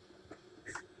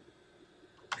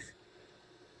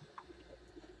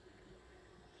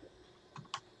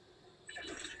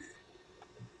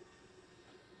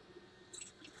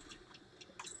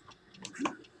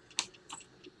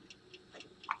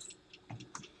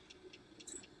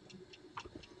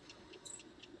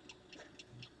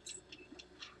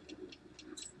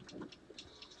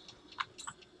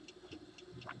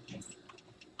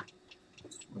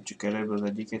 Csak előbb az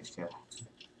egyiket kell.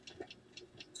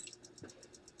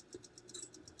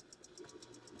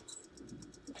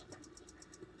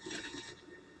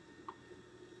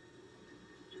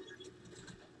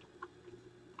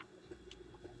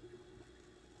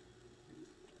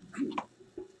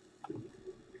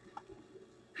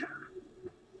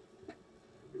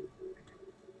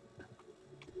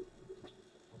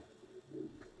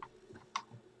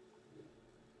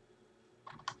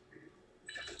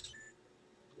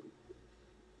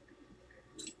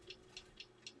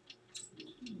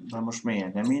 Na most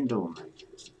miért nem indul meg?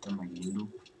 Te megindul.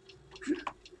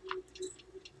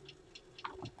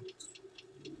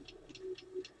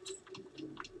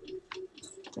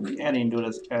 Te még elindul,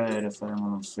 az előre fel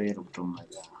mondom, félúton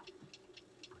megáll.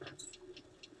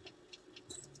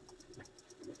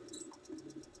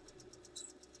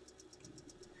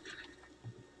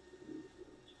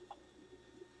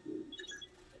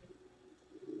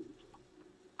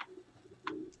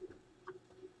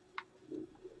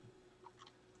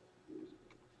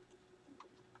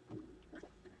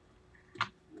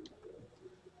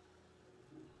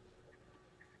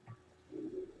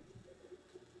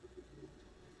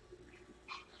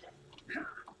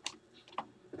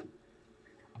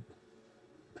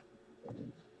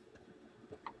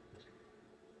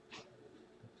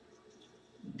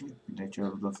 De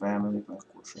csak oda felmegyek,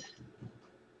 akkor se.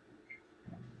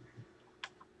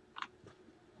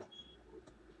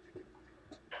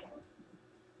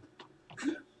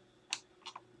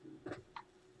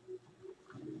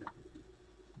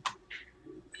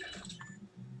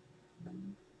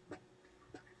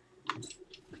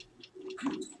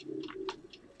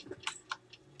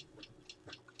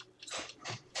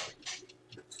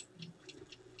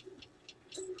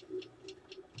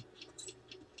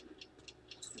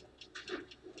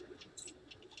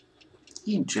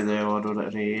 Nincs ide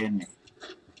arra érni.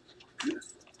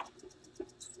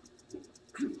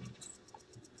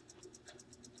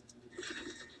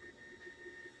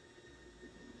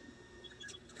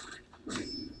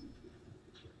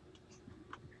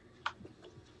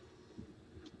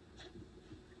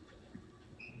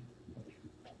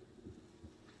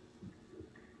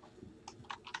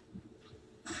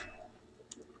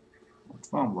 Ott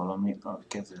van valami a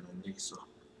kezelő része.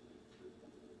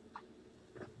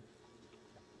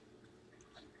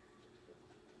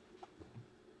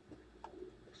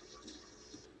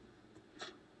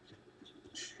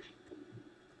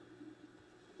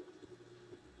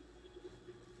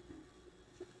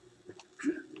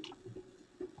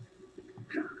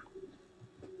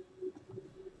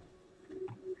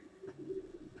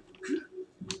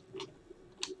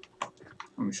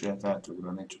 Nem is lehet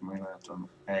átugrani, csak majd látom,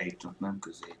 eljutott, nem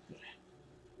középre.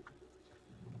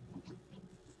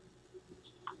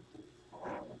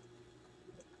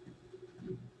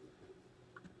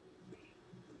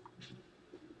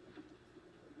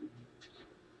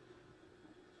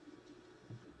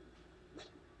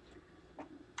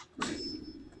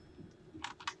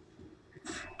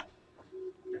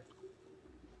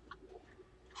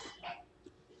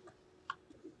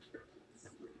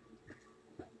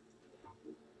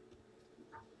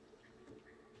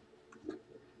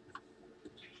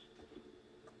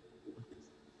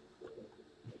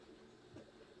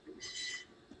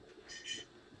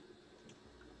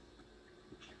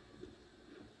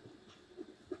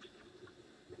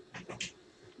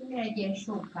 Egy ilyen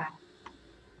sokkal.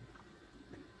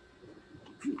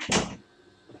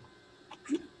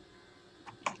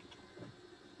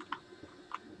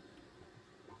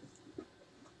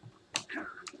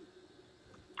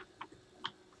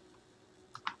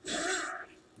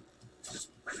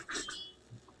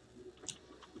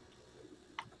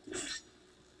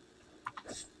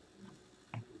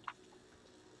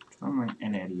 Van egy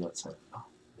energiacella.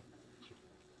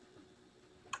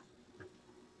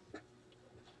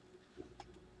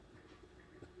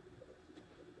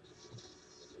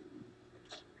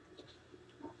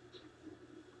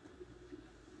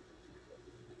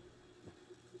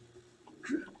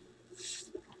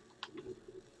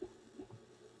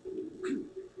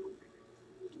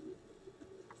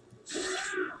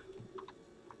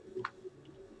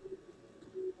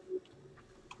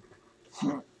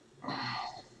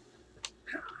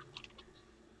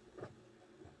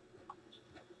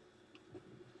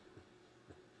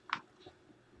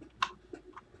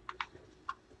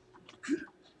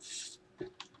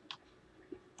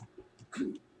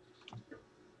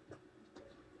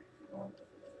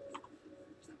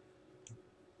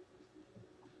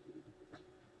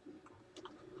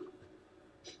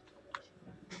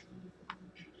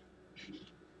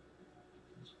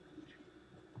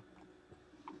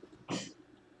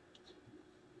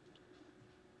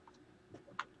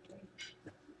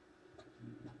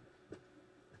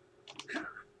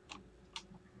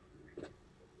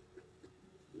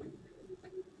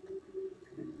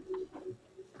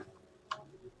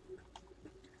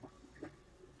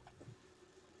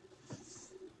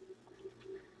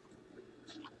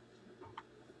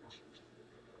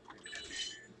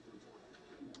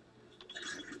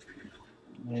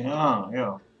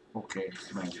 Ja, oké,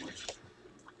 megvogy.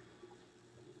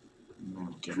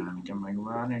 Nem kell nekem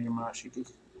megvárni, hogy a másikig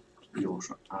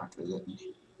gyorsan átvezetni.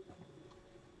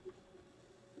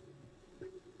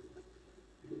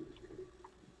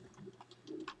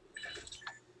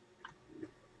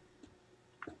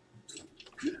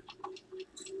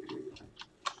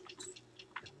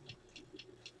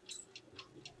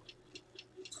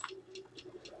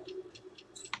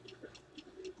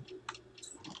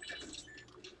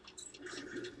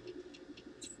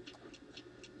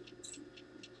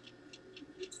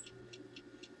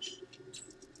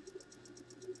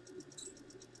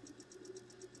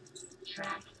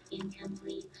 Track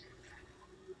incomplete.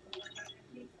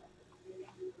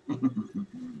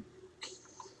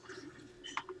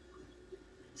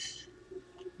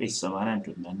 Vissza már nem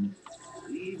tud menni.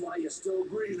 Leave while you're still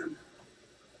breathing.